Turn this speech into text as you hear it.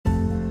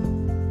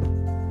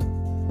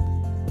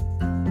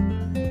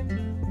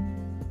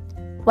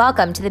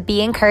Welcome to the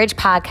Be Encouraged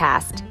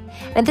podcast.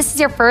 And if this is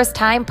your first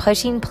time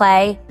pushing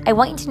play, I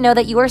want you to know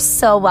that you are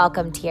so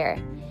welcomed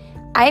here.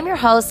 I am your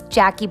host,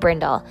 Jackie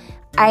Brindle.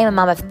 I am a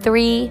mom of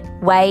 3,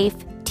 wife,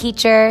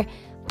 teacher,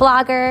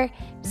 blogger,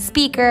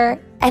 speaker,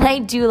 and I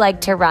do like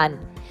to run.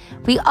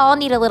 We all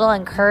need a little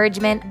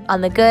encouragement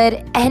on the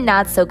good and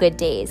not so good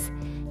days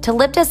to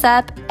lift us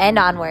up and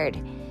onward.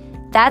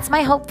 That's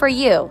my hope for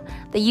you,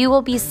 that you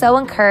will be so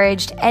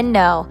encouraged and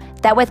know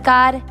that with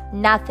God,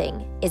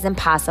 nothing is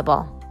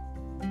impossible.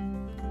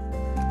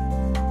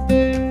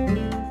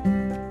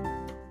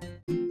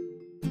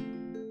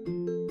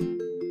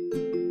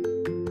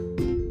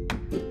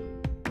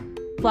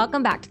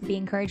 Welcome back to the Be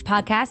Encouraged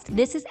podcast.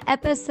 This is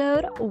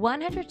episode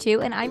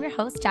 102, and I'm your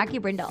host, Jackie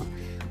Brindle.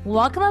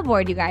 Welcome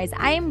aboard, you guys.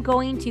 I am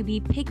going to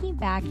be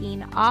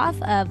piggybacking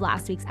off of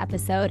last week's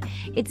episode.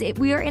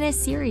 We are in a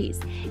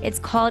series. It's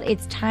called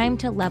It's Time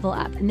to Level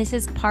Up, and this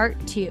is part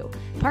 2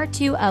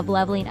 of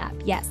leveling up.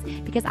 Yes,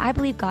 because I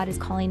believe God is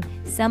calling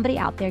somebody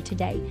out there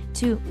today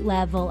to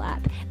level up.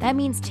 That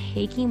means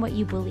taking what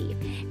you believe,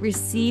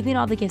 receiving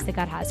all the gifts that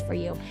God has for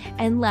you,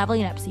 and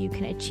leveling up so you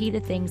can achieve the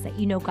things that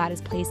you know God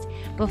has placed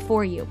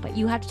before you. But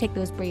you have to take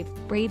those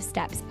brave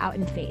steps out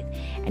in faith.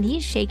 And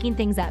He's shaking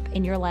things up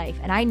in your life.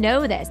 And I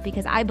know this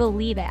because I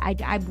believe it.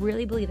 I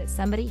really believe that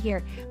somebody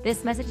here,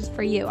 this message is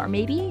for you. Or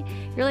maybe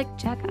you're like,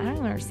 Jack, I don't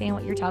even understand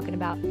what you're talking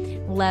about,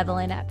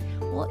 leveling up.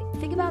 Well,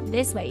 think about it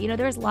this way.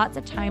 There's lots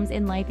of times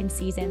in life and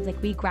seasons, like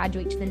we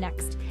graduate to the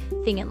next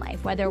thing in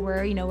life, whether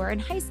we're in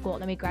high school,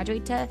 then we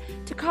graduate to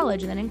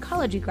college, and then in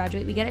college we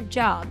graduate, we get a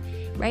job,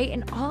 right?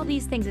 And all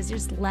these things is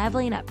just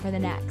leveling up for the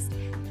next.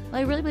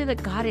 Well, I really believe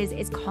that God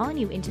is calling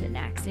you into the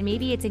next, and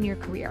maybe it's in your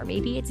career,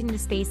 maybe it's in the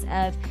space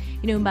of,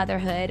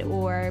 motherhood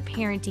or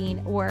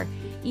parenting, or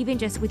even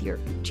just with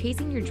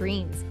chasing your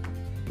dreams,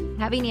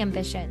 having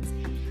ambitions.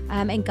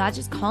 And God's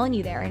just calling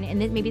you there. And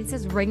maybe this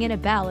is ringing a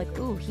bell, like,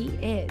 ooh,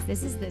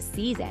 this is the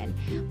season.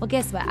 Well,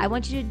 guess what? I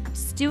want you to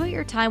steward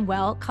your time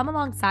well. Come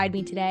alongside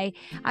me today.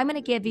 I'm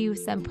going to give you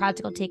some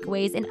practical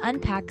takeaways and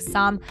unpack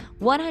Psalm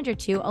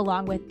 102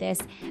 along with this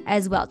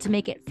as well to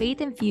make it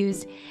faith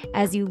infused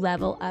as you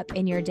level up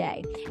in your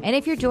day. And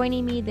if you're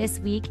joining me this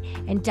week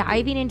and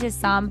diving into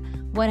Psalm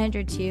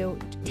 102,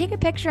 take a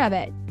picture of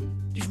it.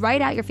 Just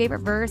write out your favorite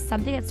verse,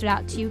 something that stood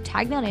out to you.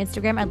 Tag me on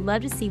Instagram. I'd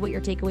love to see what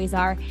your takeaways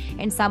are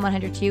in Psalm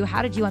 102.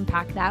 How did you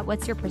unpack that?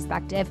 What's your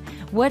perspective?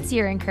 What's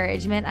your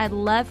encouragement? I'd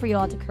love for you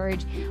all to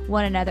encourage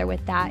one another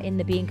with that in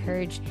the Be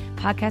Encouraged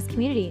podcast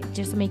community. It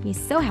just will make me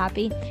so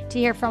happy to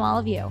hear from all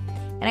of you.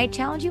 And I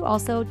challenge you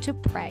also to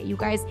pray. You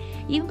guys,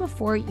 even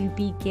before you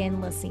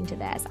begin listening to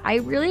this, I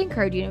really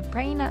encourage you, if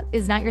praying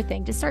is not your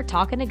thing, just start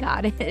talking to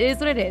God. It is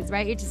what it is,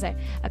 right? It's just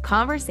a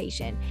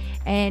conversation.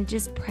 And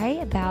just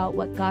pray about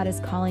what God is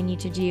calling you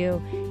to do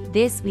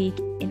this week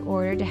in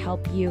order to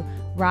help you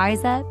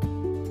rise up,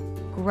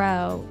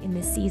 grow in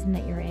the season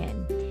that you're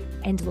in,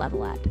 and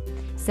level up.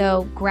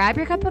 So grab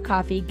your cup of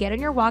coffee, get on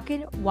your walk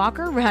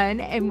or run,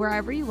 and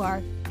wherever you are,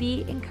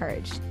 be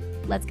encouraged.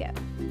 Let's go.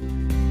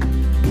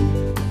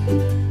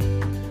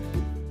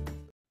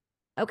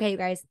 Okay, you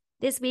guys,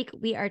 this week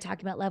we are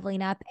talking about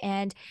leveling up,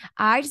 and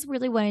I just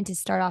really wanted to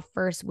start off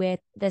first with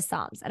the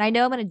Psalms. And I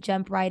know I'm going to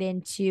jump right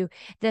into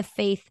the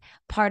faith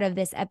part of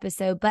this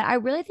episode, but I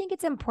really think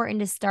it's important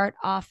to start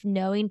off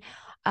knowing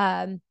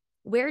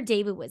where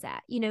David was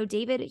at.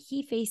 David,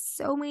 he faced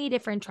so many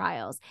different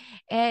trials,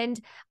 and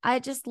I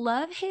just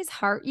love his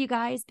heart, you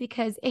guys,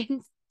 because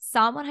in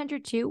Psalm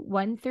 102,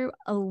 1 through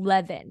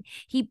 11,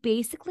 he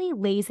basically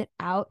lays it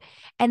out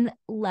and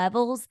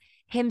levels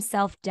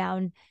himself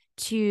down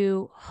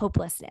to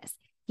hopelessness.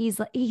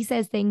 He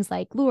says things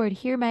like, Lord,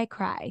 hear my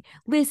cry,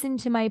 listen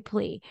to my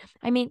plea.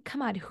 I mean,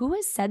 come on, who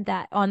has said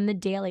that on the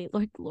daily?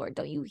 Lord,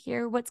 don't you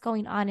hear what's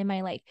going on in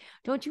my life?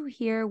 Don't you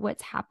hear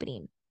what's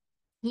happening?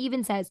 He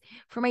even says,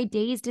 for my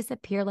days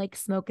disappear like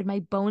smoke and my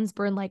bones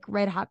burn like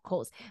red hot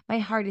coals. My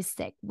heart is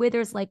sick,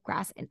 withers like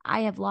grass, and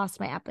I have lost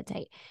my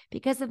appetite.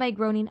 Because of my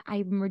groaning, I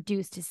am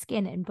reduced to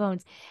skin and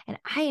bones, and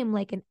I am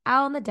like an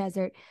owl in the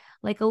desert,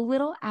 like a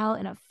little owl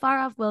in a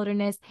far-off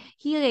wilderness.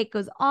 He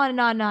goes on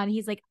and on and on.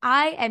 He's like,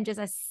 I am just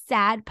a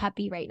sad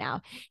puppy right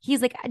now.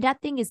 He's like,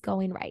 nothing is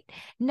going right.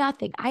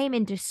 Nothing. I am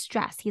in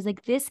distress. He's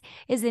like, this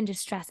is in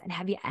distress. And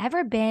have you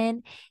ever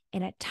been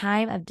in a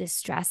time of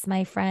distress,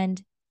 my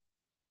friend?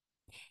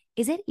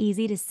 Is it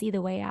easy to see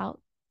the way out?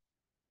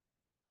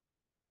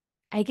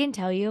 I can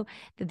tell you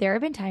that there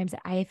have been times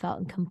that I have felt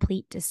in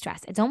complete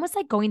distress. It's almost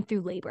like going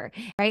through labor,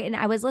 right? And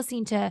I was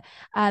listening to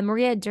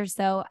Maria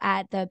Durso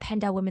at the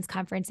Pendel Women's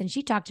Conference, and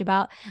she talked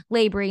about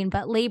laboring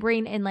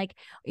and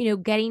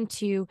getting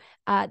to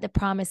the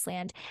promised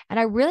land. And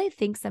I really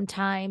think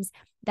sometimes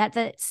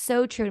That's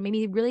so true. It made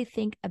me really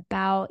think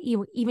about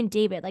even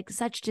David, like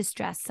such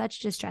distress,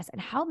 and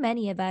how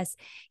many of us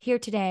here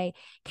today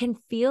can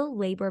feel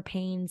labor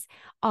pains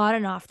on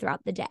and off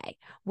throughout the day,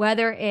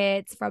 whether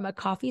it's from a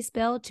coffee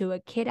spill to a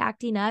kid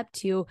acting up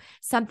to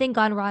something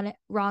gone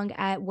wrong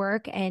at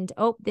work, and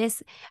oh,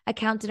 this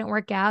account didn't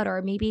work out,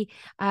 or maybe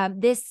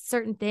this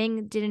certain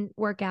thing didn't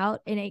work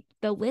out, and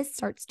the list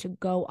starts to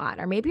go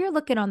on. Or maybe you're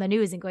looking on the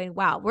news and going,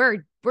 "Wow,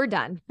 we're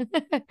done."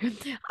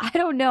 I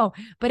don't know,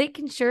 but it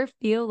can sure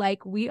feel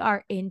like we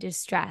are in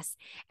distress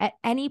at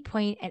any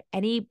point, at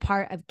any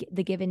part of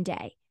the given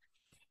day.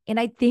 And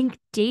I think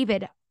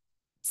David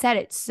said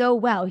it so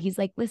well. He's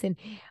like, listen,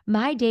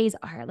 my days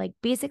are like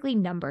basically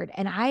numbered,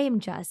 and I am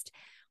just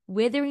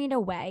withering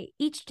away.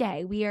 Each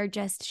day, we are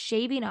just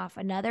shaving off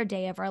another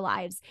day of our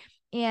lives.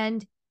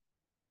 And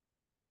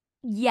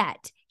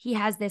yet he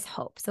has this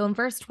hope. So in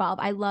verse 12,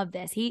 I love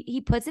this.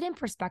 He puts it in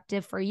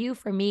perspective for you,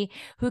 for me,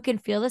 who can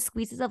feel the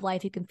squeezes of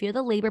life, who can feel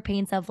the labor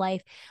pains of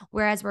life.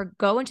 Whereas we're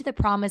going to the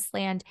promised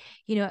land,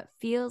 it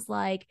feels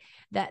like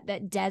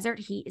that desert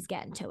heat is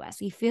getting to us.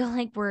 We feel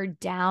like we're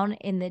down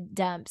in the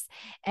dumps.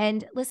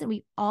 And listen,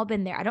 we've all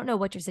been there. I don't know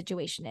what your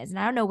situation is, and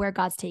I don't know where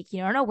God's taking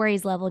you. I don't know where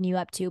he's leveling you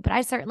up to, but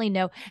I certainly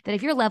know that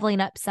if you're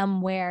leveling up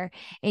somewhere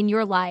in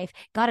your life,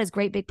 God has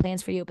great big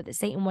plans for you, but that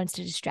Satan wants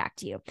to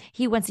distract you.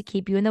 He wants to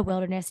keep you in the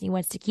wilderness, and he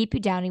wants to keep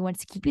you down. He wants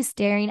to keep you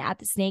staring at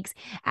the snakes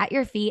at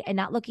your feet and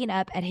not looking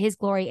up at his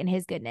glory and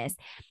his goodness.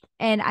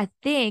 And I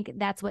think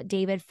that's what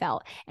David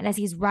felt. And as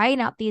he's writing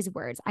out these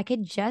words, I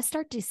could just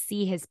start to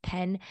see his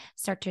pen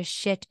start to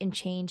shift and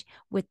change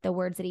with the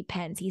words that he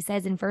pens. He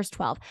says in verse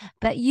 12,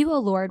 "But you, O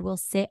Lord, will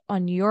sit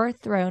on your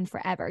throne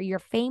forever. Your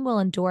fame will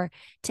endure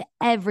to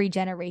every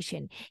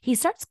generation." He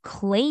starts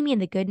claiming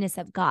the goodness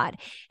of God.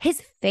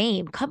 His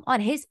fame, come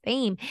on, his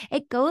fame.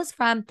 It goes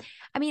from,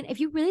 if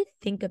you really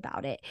think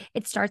about it,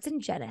 it starts in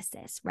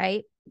Genesis,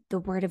 right? The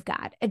word of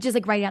God. It's just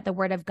like writing out the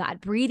word of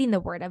God, breathing the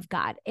word of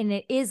God, and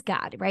it is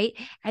God, right?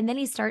 And then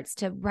he starts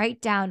to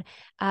write down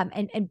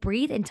and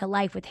breathe into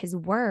life with his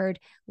word,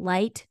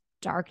 light,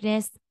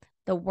 darkness,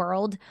 the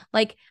world,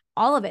 like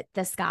all of it,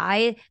 the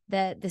sky,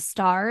 the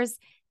stars,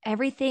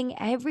 everything,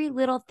 every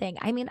little thing.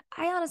 I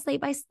honestly,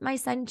 my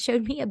son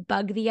showed me a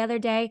bug the other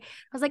day.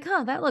 I was like,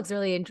 "Huh, that looks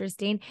really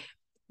interesting."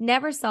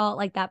 Never saw it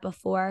like that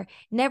before.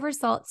 Never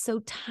saw it so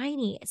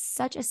tiny. It's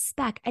such a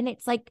speck. And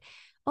it's like,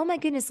 oh my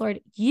goodness,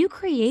 Lord, you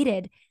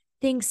created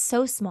things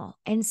so small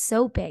and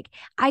so big.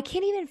 I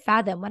can't even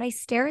fathom when I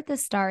stare at the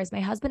stars. My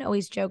husband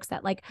always jokes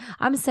that like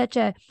I'm such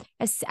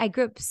I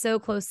grew up so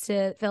close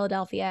to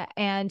Philadelphia,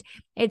 and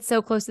it's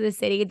so close to the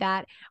city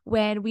that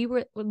when we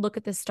would look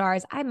at the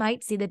stars, I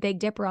might see the Big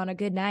Dipper on a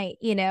good night.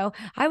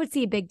 I would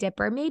see a Big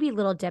Dipper, maybe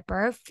Little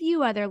Dipper, a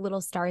few other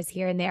little stars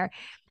here and there.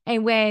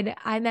 And when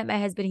I met my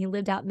husband, he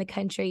lived out in the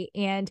country,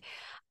 and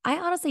I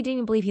honestly didn't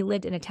even believe he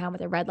lived in a town with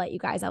a red light, you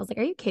guys. I was like,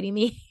 "Are you kidding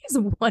me?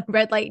 There's one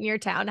red light in your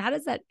town. How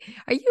does that,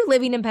 are you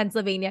living in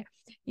Pennsylvania?"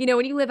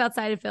 When you live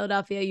outside of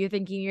Philadelphia, you're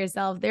thinking to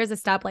yourself, there's a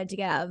stoplight to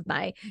get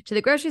to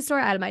the grocery store,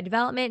 out of my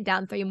development,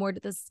 down 3 more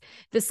to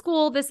the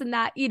school, this and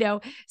that,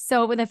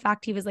 So when the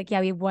fact he was like,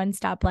 "Yeah, we have one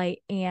stoplight,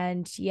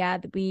 and yeah,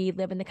 we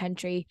live in the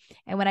country."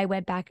 And when I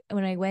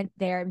went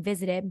there and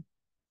visited,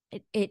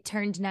 it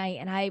turned night,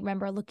 and I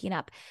remember looking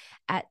up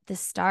at the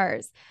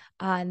stars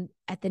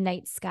at the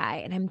night sky,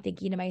 and I'm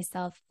thinking to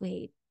myself,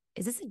 wait,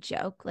 is this a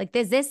joke? Like,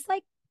 is this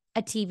like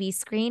a TV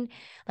screen?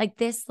 Like,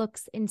 this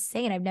looks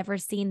insane. I've never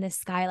seen the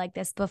sky like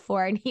this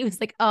before. And he was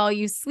like, "Oh,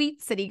 you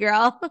sweet city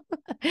girl."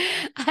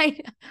 I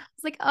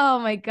was like, oh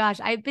my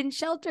gosh, I've been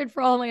sheltered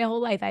for all my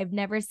whole life. I've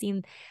never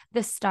seen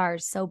the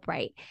stars so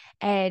bright.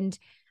 And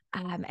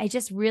it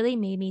just really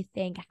made me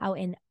think how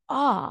in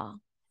awe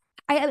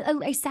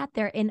I sat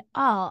there in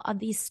awe of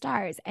these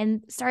stars,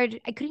 and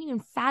I couldn't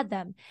even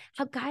fathom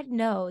how God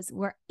knows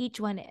where each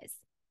one is.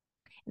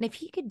 And if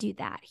he could do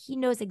that, he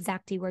knows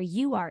exactly where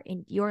you are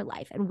in your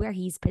life and where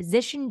he's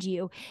positioned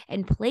you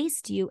and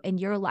placed you in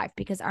your life.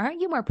 Because aren't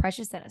you more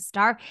precious than a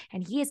star?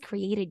 And he has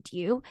created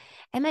you.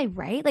 Am I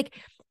right? Like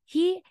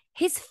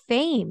his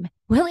fame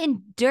will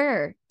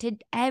endure to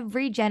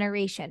every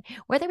generation.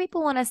 Whether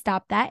people want to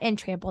stop that and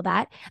trample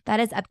that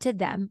is up to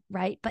them,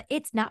 right? But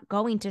it's not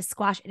going to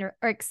squash or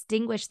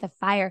extinguish the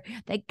fire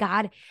that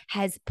God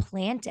has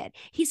planted.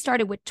 He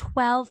started with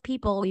 12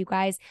 people, you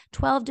guys,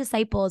 12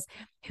 disciples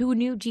who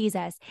knew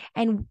Jesus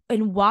and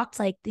walked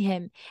like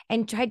him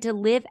and tried to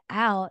live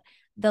out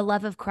the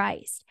love of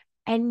Christ.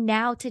 And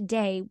now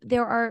today,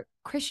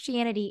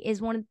 Christianity is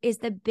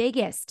the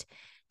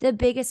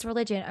biggest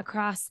religion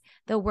across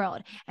the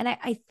world. And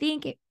I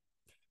think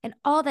and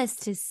all this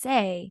to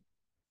say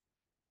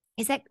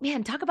is that,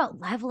 man, talk about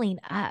leveling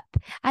up.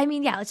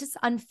 Let's just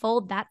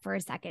unfold that for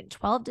a second.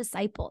 12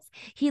 disciples.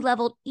 He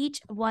leveled each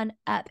one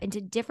up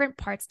into different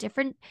parts,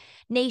 different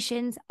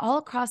nations all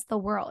across the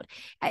world.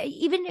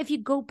 Even if you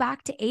go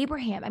back to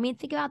Abraham,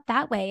 think about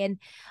that way.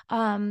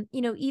 And,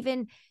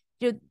 even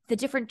the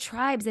different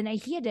tribes, and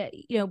he had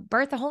to,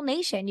 birth a whole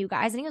nation, you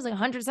guys. And he was like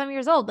 100-some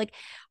years old. Like,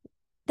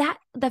 that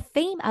the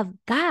fame of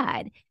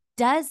God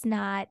does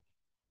not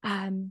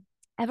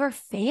ever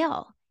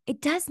fail. It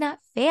does not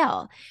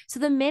fail. So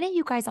the minute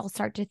you guys all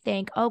start to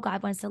think, oh,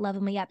 God wants to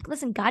level me up,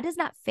 listen, God does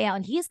not fail,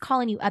 and he is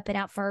calling you up and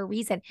out for a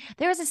reason.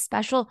 There is a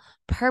special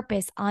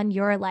purpose on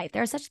your life.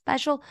 There's such a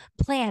special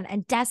plan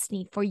and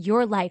destiny for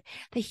your life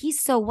that he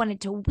so wanted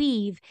to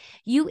weave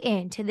you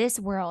into this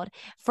world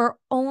for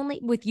only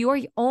with your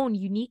own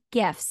unique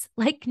gifts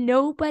like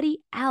nobody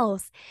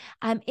else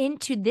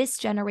into this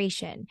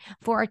generation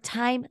for a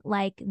time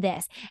like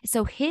this.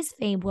 So his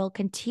fame will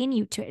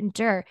continue to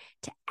endure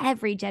to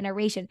every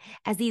generation.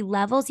 As he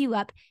levels you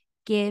up,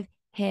 give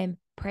him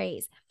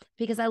praise.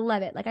 Because I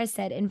love it. Like I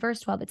said, in verse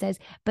 12, it says,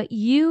 but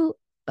you,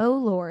 O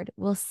Lord,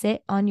 will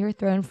sit on your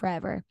throne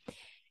forever.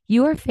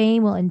 Your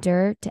fame will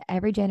endure to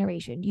every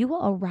generation. You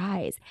will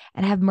arise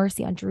and have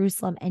mercy on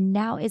Jerusalem. And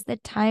now is the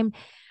time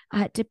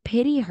to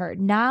pity her.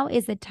 Now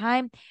is the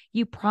time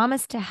you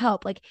promised to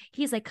help. Like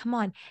he's like, come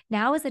on.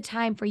 Now is the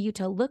time for you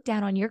to look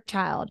down on your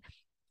child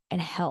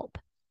and help.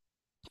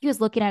 He was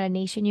looking at a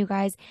nation, you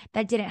guys,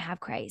 that didn't have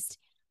Christ.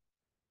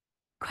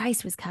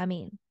 Christ was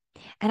coming.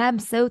 And I'm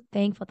so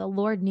thankful the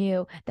Lord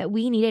knew that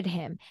we needed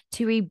him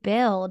to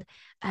rebuild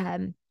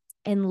and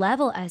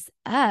level us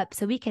up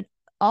so we can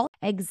all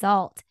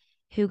exalt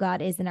who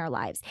God is in our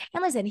lives.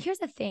 And listen, here's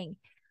the thing.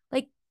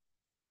 Like,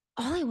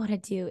 all I want to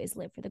do is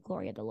live for the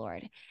glory of the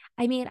Lord.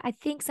 I mean, I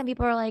think some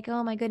people are like,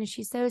 oh my goodness,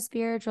 she's so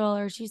spiritual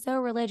or she's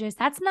so religious.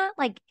 That's not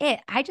like it.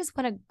 I just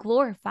want to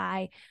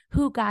glorify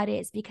who God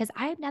is because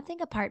I have nothing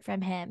apart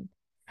from him.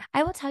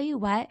 I will tell you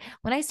what,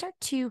 when I start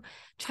to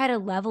try to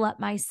level up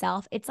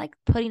myself, it's like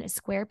putting a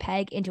square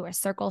peg into a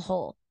circle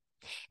hole.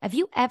 If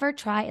you ever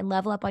try and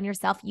level up on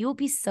yourself, you will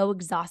be so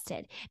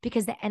exhausted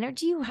because the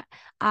energy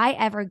I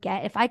ever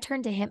get, if I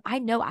turn to him, I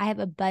know I have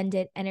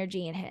abundant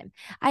energy in him.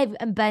 I have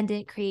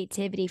abundant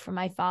creativity from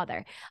my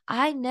Father.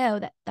 I know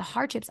that the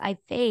hardships I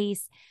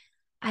face,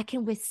 I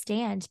can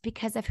withstand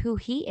because of who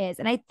he is.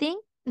 And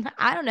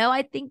I don't know,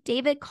 I think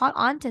David caught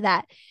on to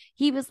that.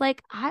 He was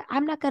like,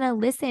 I'm not going to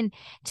listen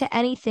to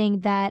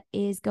anything that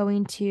is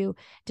going to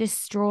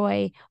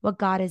destroy what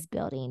God is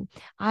building.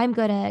 I'm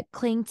going to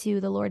cling to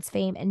the Lord's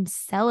fame and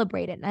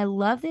celebrate it. And I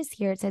love this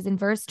here. It says in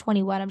verse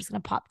 21, I'm just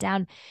going to pop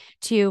down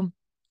to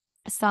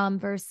Psalm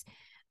verse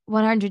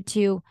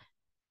 102.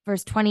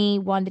 Verse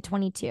 21 to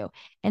 22.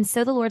 And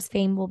so the Lord's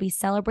fame will be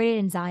celebrated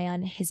in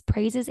Zion, his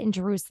praises in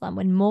Jerusalem,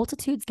 when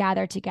multitudes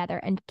gather together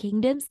and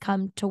kingdoms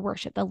come to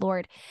worship the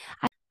Lord.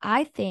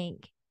 I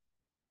think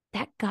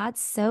that God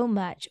so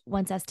much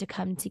wants us to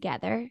come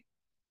together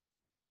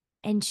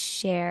and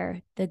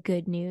share the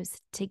good news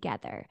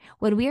together.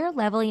 When we are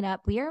leveling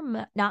up, we are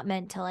not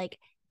meant to like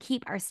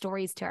keep our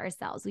stories to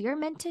ourselves. We are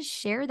meant to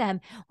share them.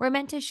 We're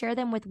meant to share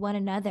them with one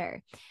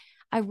another.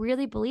 I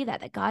really believe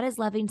that God is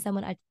loving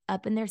someone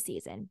up in their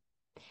season.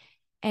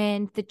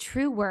 And the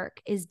true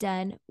work is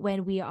done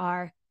when we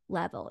are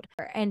leveled.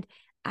 And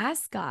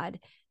ask God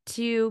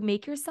to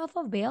make yourself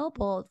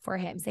available for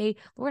him. Say,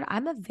 Lord,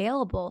 I'm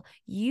available.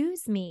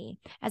 Use me.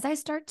 As I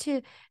start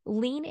to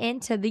lean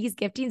into these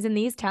giftings and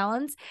these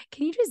talents,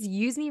 can you just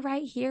use me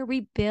right here?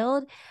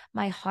 Rebuild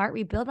my heart,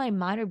 rebuild my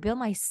mind, rebuild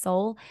my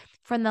soul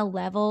from the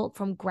level,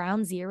 from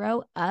ground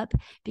zero up.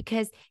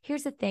 Because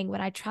here's the thing,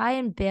 when I try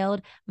and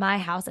build my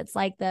house, it's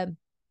like the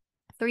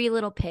Three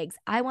Little Pigs.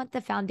 I want the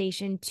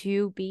foundation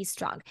to be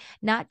strong,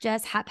 not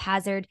just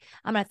haphazard.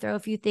 I'm going to throw a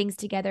few things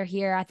together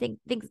here. I think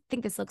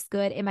this looks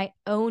good. In my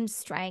own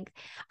strength,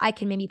 I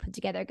can maybe put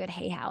together a good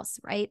hay house,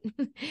 right?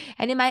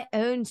 And in my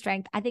own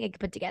strength, I think I could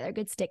put together a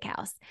good stick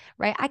house,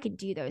 right? I could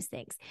do those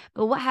things.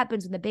 But what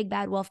happens when the big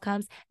bad wolf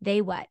comes?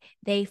 They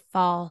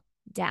fall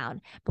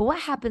down. But what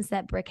happens to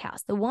that brick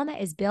house, the one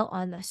that is built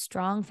on the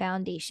strong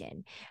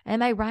foundation?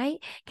 Am I right?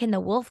 Can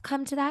the wolf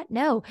come to that?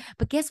 No.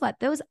 But guess what?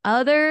 Those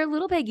other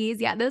little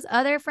piggies, those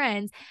other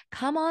friends,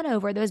 come on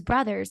over, those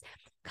brothers,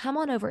 come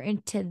on over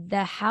into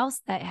the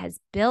house that has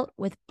built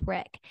with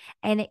brick,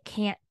 and it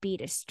can't be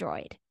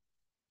destroyed.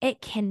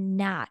 It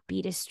cannot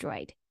be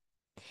destroyed.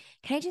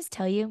 Can I just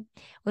tell you,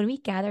 when we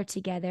gather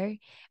together,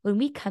 when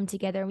we come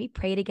together and we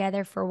pray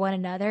together for one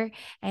another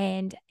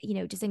and,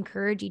 just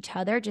encourage each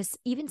other, just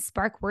even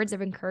spark words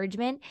of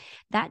encouragement,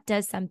 that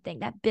does something.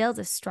 That builds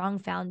a strong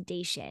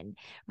foundation,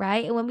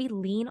 right? And when we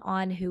lean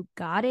on who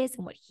God is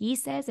and what he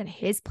says and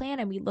his plan,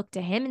 and we look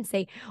to him and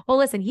say, well,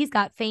 listen, he's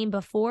got fame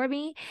before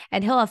me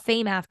and he'll have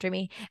fame after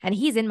me. And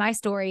he's in my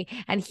story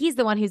and he's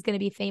the one who's going to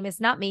be famous,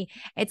 not me.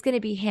 It's going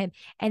to be him.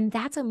 And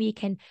that's when we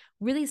can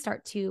really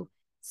start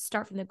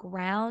from the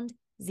ground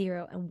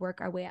zero and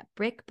work our way up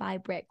brick by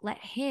brick. Let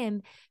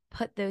him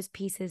put those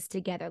pieces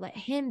together. Let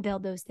him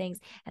build those things.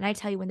 And I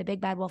tell you, when the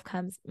big bad wolf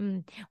comes,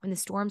 when the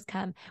storms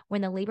come, when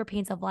the labor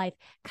pains of life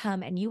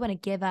come and you want to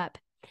give up,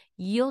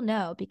 you'll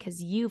know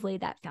because you've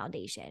laid that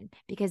foundation,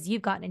 because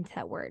you've gotten into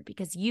that word,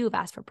 because you've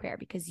asked for prayer,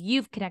 because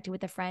you've connected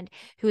with a friend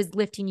who is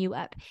lifting you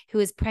up, who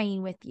is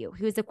praying with you,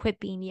 who is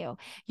equipping you.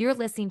 You're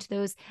listening to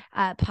those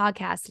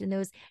podcasts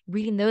and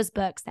reading those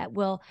books that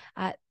will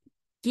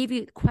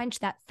quench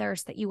that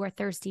thirst that you are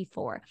thirsty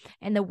for.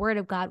 And the word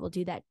of God will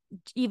do that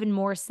even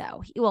more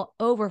so. He will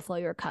overflow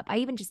your cup. I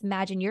even just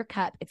imagine your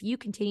cup, if you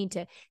continue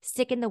to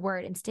stick in the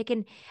word and stick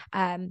in,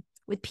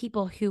 with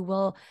people who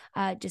will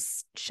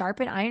just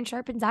sharpen iron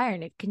sharpens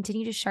iron and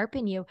continue to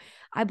sharpen you.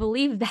 I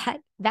believe that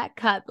that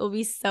cup will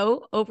be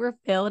so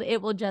overfilled,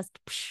 it will just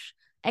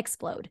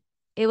explode.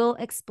 It will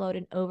explode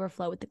and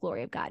overflow with the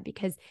glory of God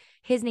because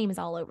his name is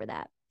all over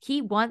that.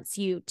 He wants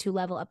you to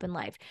level up in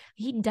life.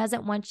 He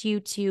doesn't want you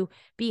to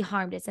be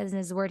harmed. It says in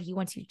his word, he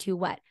wants you to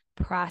what?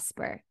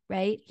 Prosper,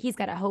 right? He's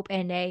got a hope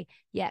and a,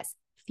 yes,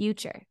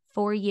 future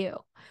for you.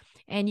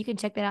 And you can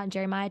check that out in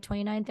Jeremiah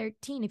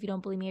 29:13 if you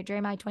don't believe me, or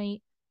Jeremiah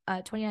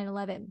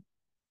 29:11.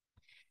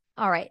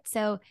 All right.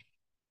 So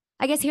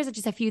I guess here's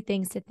just a few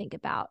things to think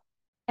about.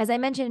 As I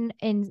mentioned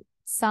in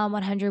Psalm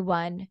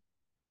 101,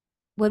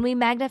 when we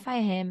magnify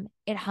him,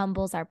 it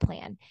humbles our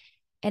plan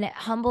and it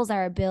humbles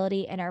our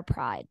ability and our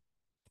pride.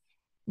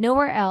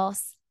 Nowhere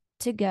else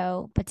to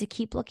go but to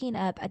keep looking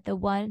up at the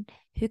one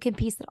who can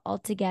piece it all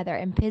together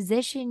and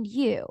position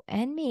you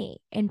and me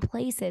in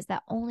places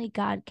that only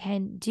God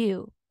can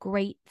do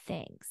great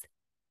things.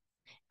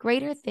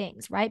 Greater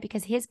things, right?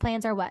 Because his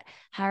plans are what?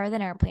 Higher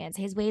than our plans.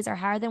 His ways are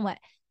higher than what?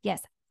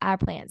 Yes, our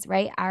plans,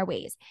 right? Our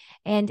ways.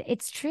 And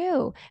it's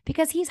true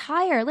because he's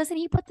higher. Listen,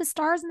 he put the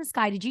stars in the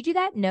sky. Did you do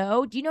that?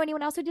 No. Do you know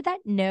anyone else who did that?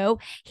 No.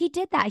 He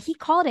did that. He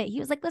called it. He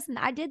was like, listen,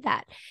 I did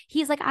that.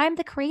 He's like, I'm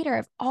the creator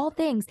of all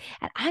things,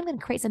 and I'm going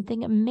to create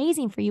something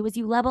amazing for you as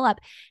you level up.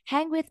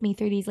 Hang with me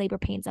through these labor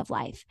pains of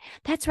life.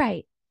 That's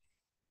right.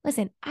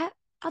 Listen,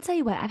 I'll tell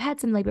you what, I've had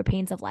some labor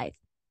pains of life.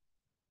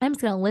 I'm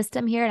just going to list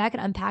them here and I can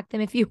unpack them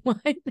if you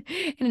want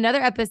in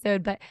another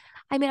episode. But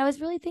I mean, I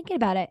was really thinking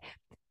about it.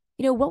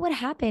 What would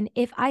happen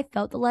if I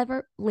felt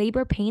the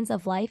labor pains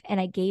of life and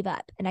I gave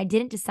up and I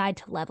didn't decide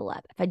to level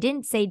up? If I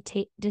didn't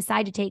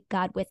decide to take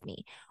God with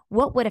me,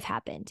 what would have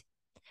happened?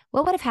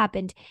 What would have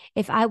happened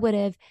if I would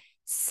have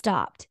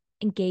stopped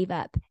and gave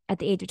up at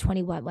the age of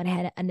 21 when I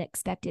had an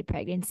unexpected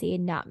pregnancy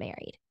and not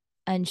married,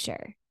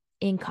 unsure,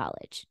 in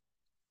college?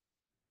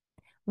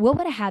 What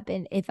would have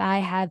happened if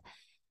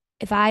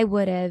I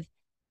would have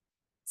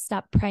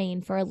stopped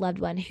praying for a loved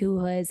one who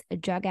was a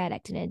drug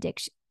addict and had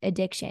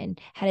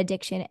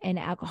addiction and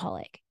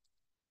alcoholic?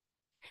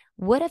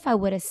 What if I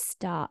would have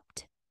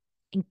stopped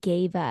and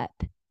gave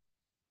up,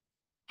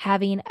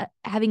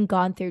 having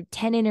gone through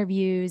 10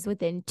 interviews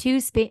within 2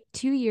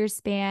 years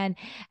span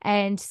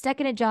and stuck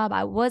in a job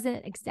I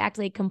wasn't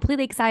exactly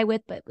completely excited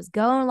with, but was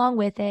going along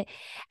with it,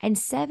 and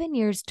 7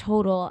 years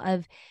total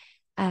of,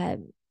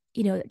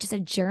 just a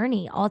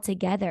journey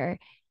altogether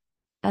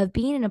of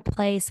being in a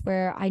place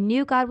where I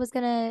knew God was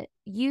going to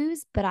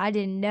use, but I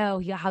didn't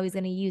know how he's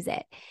going to use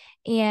it.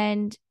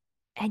 And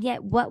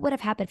yet what would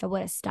have happened if I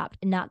would have stopped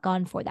and not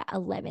gone for that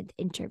 11th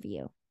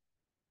interview?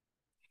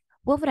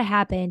 What would have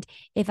happened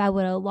if I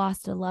would have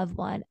lost a loved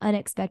one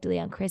unexpectedly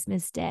on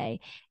Christmas Day,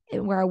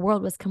 where our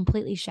world was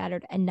completely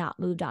shattered and not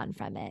moved on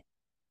from it?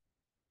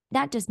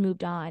 Not just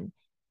moved on,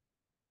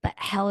 but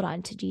held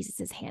on to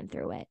Jesus's hand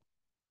through it.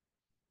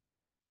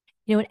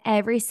 In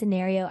every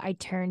scenario, I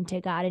turn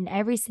to God. In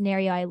every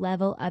scenario, I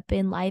level up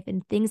in life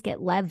and things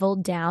get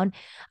leveled down.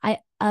 I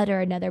utter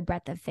another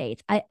breath of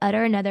faith. I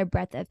utter another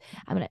breath of,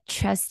 I'm going to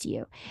trust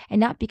you. And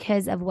not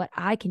because of what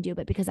I can do,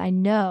 but because I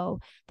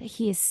know that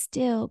he is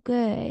still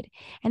good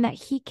and that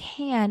he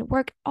can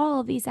work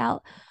all of these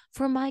out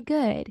for my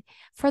good,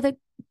 for the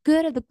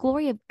good of the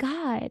glory of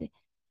God.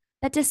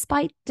 That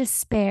despite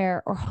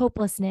despair or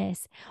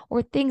hopelessness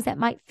or things that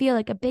might feel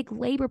like a big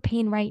labor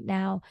pain right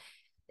now,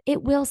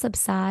 it will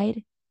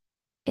subside.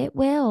 It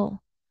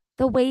will.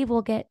 The wave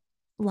will get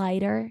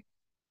lighter.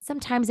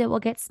 Sometimes it will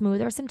get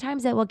smoother.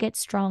 Sometimes it will get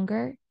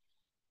stronger.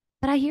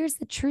 But here's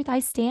the truth I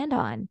stand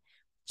on.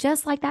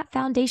 Just like that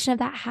foundation of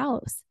that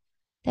house,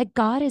 that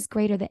God is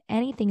greater than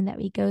anything that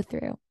we go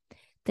through.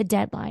 The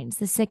deadlines,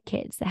 the sick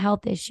kids, the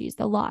health issues,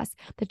 the loss,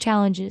 the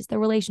challenges, the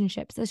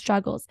relationships, the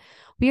struggles.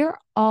 We are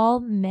all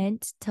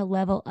meant to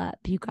level up,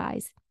 you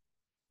guys.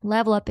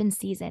 Level up in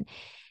season.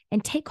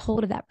 And take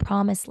hold of that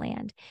promised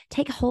land.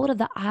 Take hold of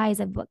the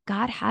eyes of what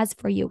God has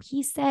for you.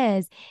 He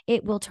says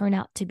it will turn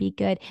out to be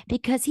good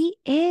because he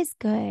is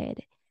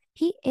good.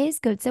 He is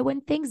good. So when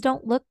things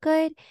don't look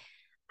good,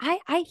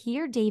 I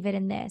hear David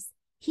in this.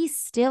 He's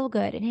still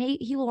good, and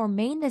he will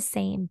remain the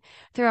same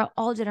throughout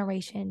all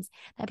generations,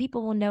 that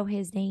people will know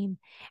his name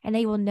and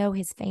they will know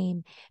his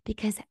fame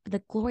because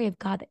the glory of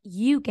God that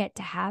you get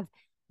to have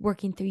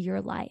working through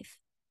your life.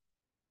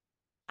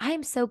 I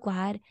am so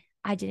glad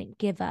I didn't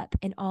give up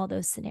in all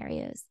those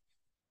scenarios.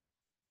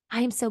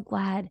 I am so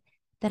glad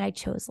that I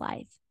chose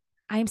life.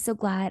 I am so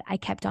glad I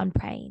kept on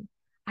praying.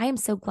 I am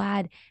so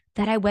glad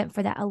that I went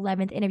for that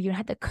 11th interview and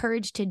had the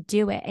courage to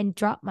do it and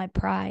drop my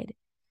pride.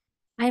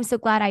 I am so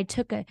glad I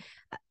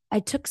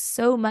took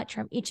so much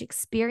from each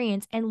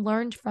experience and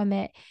learned from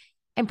it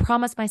and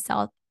promised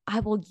myself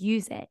I will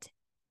use it.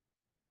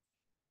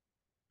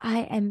 I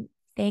am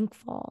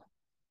thankful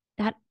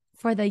that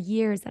for the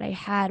years that I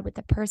had with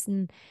the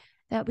person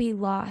that we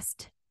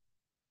lost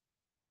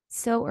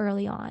so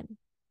early on.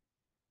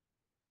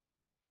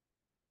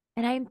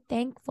 And I'm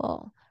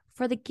thankful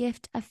for the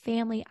gift of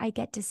family I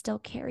get to still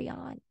carry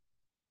on.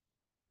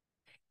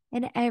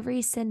 In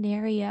every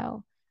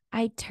scenario,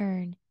 I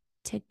turn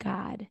to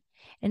God.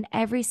 In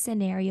every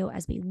scenario,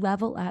 as we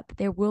level up,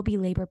 there will be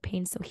labor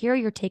pains. So here are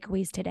your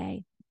takeaways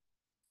today.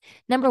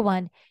 Number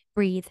one,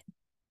 breathe.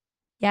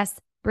 Yes,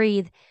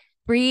 breathe.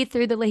 Breathe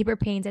through the labor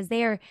pains as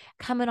they are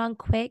coming on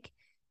quick.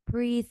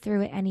 Breathe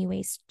through it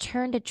anyways.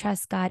 Turn to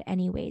trust God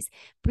anyways.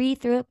 Breathe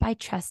through it by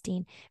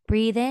trusting.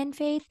 Breathe in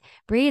faith,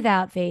 breathe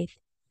out faith.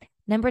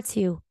 Number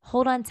two,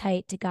 hold on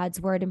tight to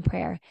God's word and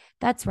prayer.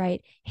 That's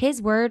right.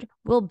 His word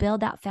will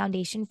build that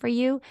foundation for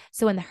you.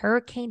 So when the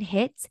hurricane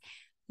hits,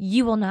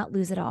 you will not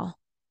lose it all.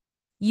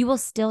 You will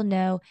still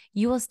know,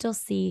 you will still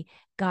see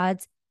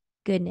God's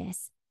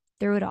goodness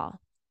through it all.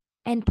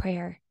 And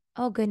prayer.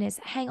 Oh, goodness.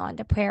 Hang on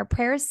to prayer.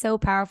 Prayer is so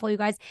powerful, you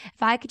guys.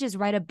 If I could just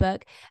write a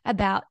book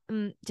about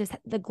just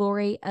the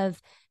glory of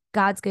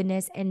God's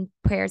goodness and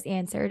prayers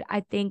answered,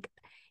 I think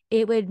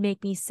it would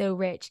make me so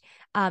rich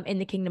in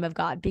the kingdom of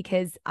God,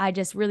 because I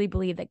just really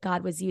believe that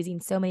God was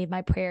using so many of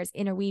my prayers,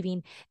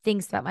 interweaving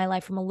things throughout my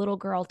life from a little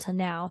girl to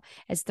now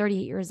as 38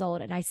 years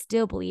old. And I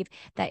still believe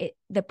that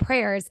the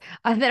prayers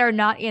that are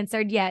not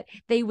answered yet,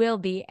 they will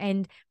be,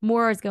 and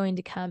more is going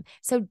to come.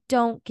 So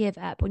don't give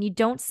up. When you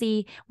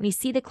see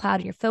the cloud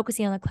and you're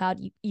focusing on the cloud,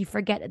 you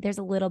forget that there's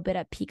a little bit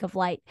of peak of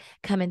light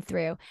coming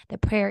through. The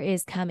prayer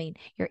is coming.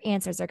 Your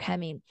answers are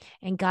coming,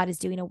 and God is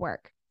doing a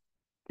work.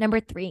 Number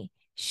three,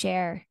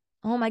 share.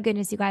 Oh my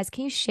goodness, you guys,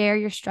 can you share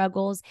your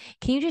struggles?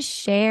 Can you just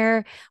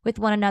share with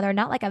one another?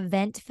 Not like a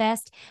vent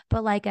fest,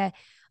 but like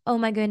oh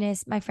my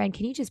goodness, my friend,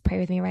 can you just pray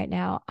with me right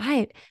now? I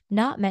am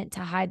not meant to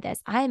hide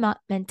this. I am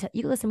not meant to,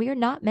 listen, we are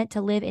not meant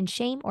to live in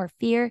shame or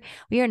fear.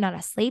 We are not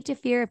a slave to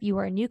fear if you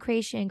are a new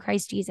creation in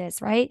Christ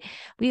Jesus, right?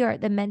 We are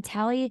the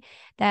mentality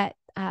that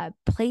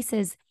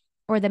places,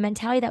 or the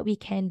mentality that we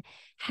can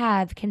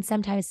have, can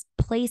sometimes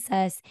place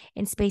us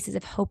in spaces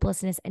of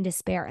hopelessness and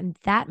despair. And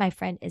that, my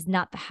friend, is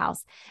not the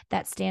house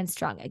that stands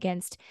strong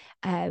against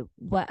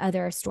what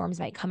other storms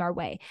might come our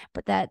way,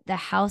 but that the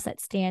house that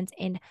stands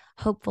in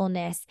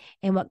hopefulness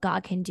in what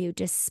God can do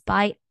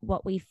despite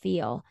what we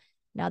feel.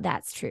 Now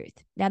that's truth.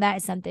 Now that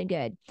is something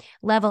good.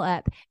 Level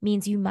up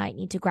means you might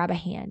need to grab a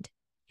hand,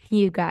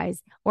 you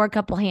guys, or a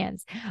couple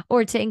hands,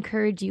 or to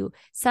encourage you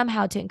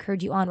somehow, to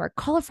encourage you onward.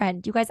 Call a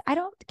friend. You guys,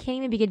 can't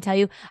even begin to tell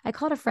you. I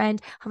called a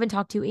friend I haven't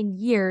talked to in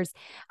years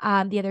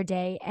the other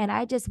day, and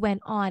I just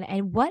went on,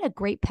 and what a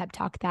great pep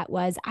talk that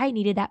was. I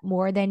needed that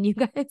more than you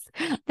guys,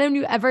 than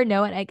you ever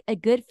know. And a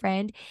good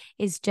friend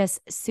is just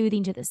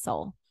soothing to the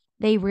soul.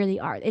 They really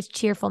are. It's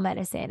cheerful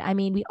medicine. I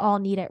mean, we all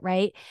need it,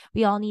 right?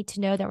 We all need to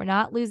know that we're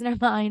not losing our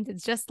minds.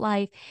 It's just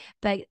life,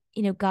 but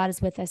God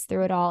is with us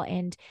through it all.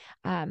 And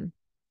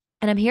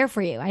I'm here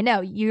for you. I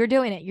know you're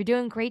doing it. You're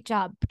doing a great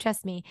job.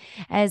 Trust me,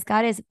 as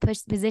God is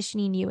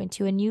positioning you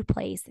into a new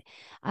place,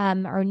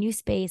 or a new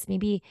space.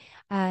 Maybe,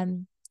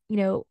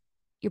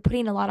 you're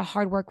putting a lot of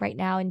hard work right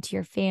now into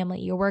your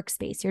family, your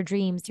workspace, your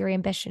dreams, your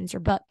ambitions,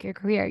 your book, your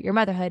career, your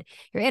motherhood,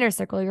 your inner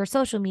circle, your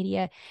social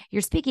media,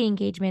 your speaking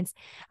engagements,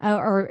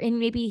 and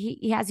maybe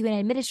he has you in an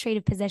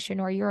administrative position,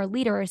 or you're a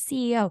leader or a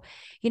CEO,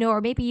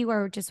 or maybe you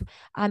are just,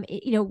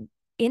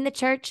 in the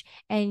church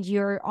and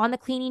you're on the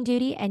cleaning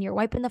duty and you're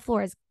wiping the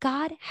floors.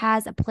 God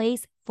has a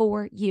place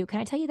for you. Can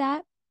I tell you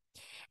that?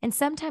 And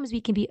sometimes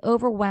we can be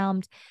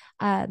overwhelmed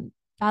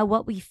by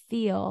what we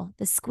feel,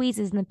 the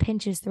squeezes and the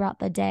pinches throughout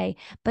the day,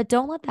 but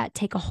don't let that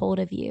take a hold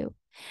of you.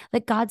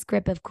 Let God's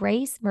grip of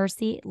grace,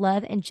 mercy,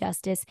 love, and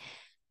justice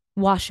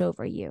wash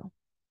over you.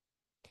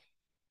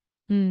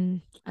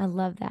 I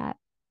love that.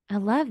 I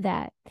love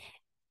that.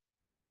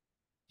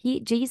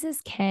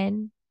 Jesus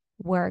can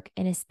work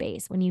in a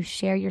space when you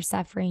share your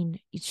suffering.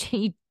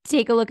 You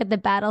take a look at the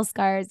battle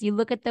scars, you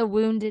look at the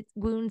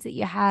wounds that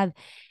you have,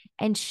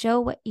 and show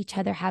what each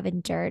other have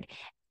endured,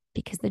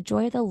 because the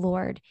joy of the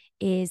Lord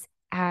is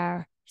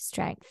our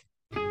strength.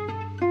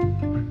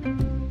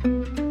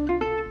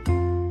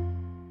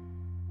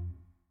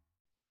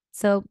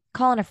 So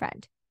call on a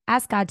friend.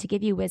 Ask God to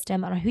give you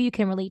wisdom on who you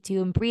can relate to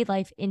and breathe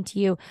life into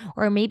you.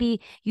 Or maybe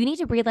you need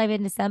to breathe life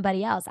into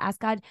somebody else. Ask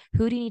God,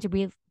 who do you need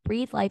to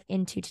breathe life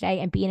into today,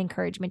 and be an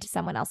encouragement to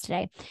someone else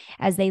today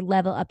as they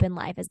level up in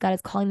life, as God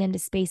is calling them to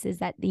spaces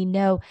that they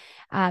know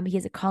he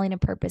has a calling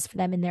and purpose for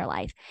them in their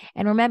life.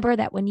 And remember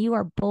that when you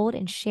are bold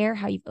and share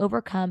how you've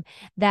overcome,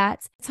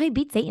 that's how you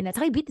beat Satan. That's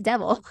how you beat the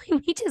devil.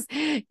 We just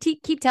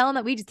keep telling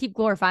that we just keep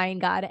glorifying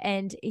God,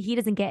 and he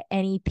doesn't get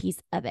any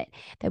piece of it,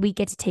 that we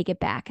get to take it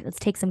back. Let's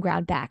take some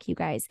ground back, you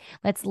guys.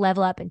 Let's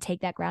level up and take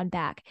that ground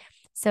back.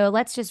 So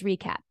let's just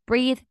recap.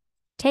 Breathe,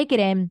 take it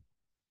in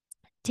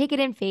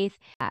faith,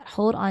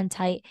 hold on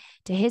tight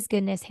to his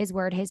goodness, his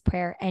word, his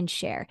prayer, and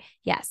share.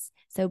 Yes.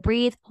 So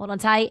breathe, hold on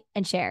tight,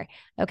 and share.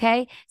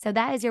 Okay. So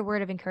that is your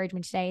word of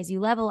encouragement today as you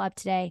level up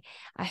today.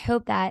 I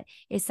hope that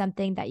is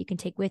something that you can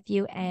take with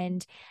you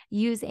and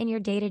use in your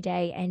day to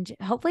day. And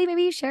hopefully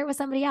maybe you share it with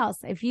somebody else.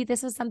 If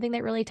this was something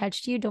that really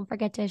touched you, don't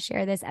forget to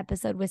share this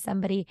episode with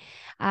somebody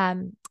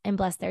and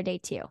bless their day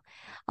too.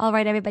 All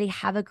right, everybody,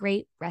 have a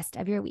great rest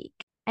of your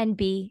week and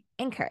be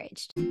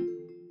encouraged.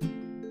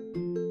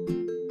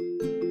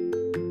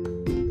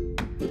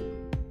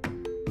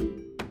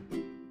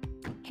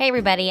 Hey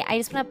everybody, I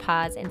just want to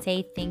pause and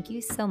say thank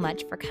you so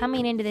much for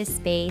coming into this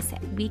space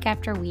week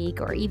after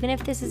week, or even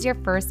if this is your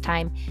first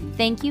time,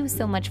 thank you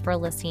so much for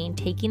listening,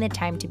 taking the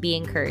time to be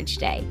encouraged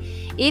today.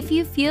 If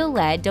you feel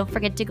led, don't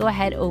forget to go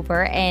ahead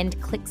over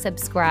and click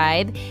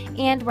subscribe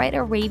and write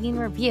a raving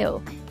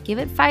review. Give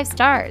it 5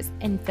 stars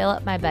and fill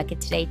up my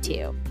bucket today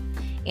too.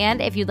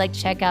 And if you'd like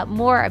to check out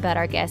more about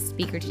our guest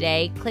speaker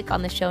today, click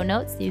on the show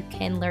notes so you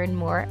can learn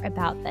more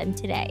about them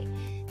today.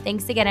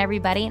 Thanks again,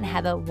 everybody, and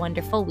have a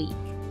wonderful week.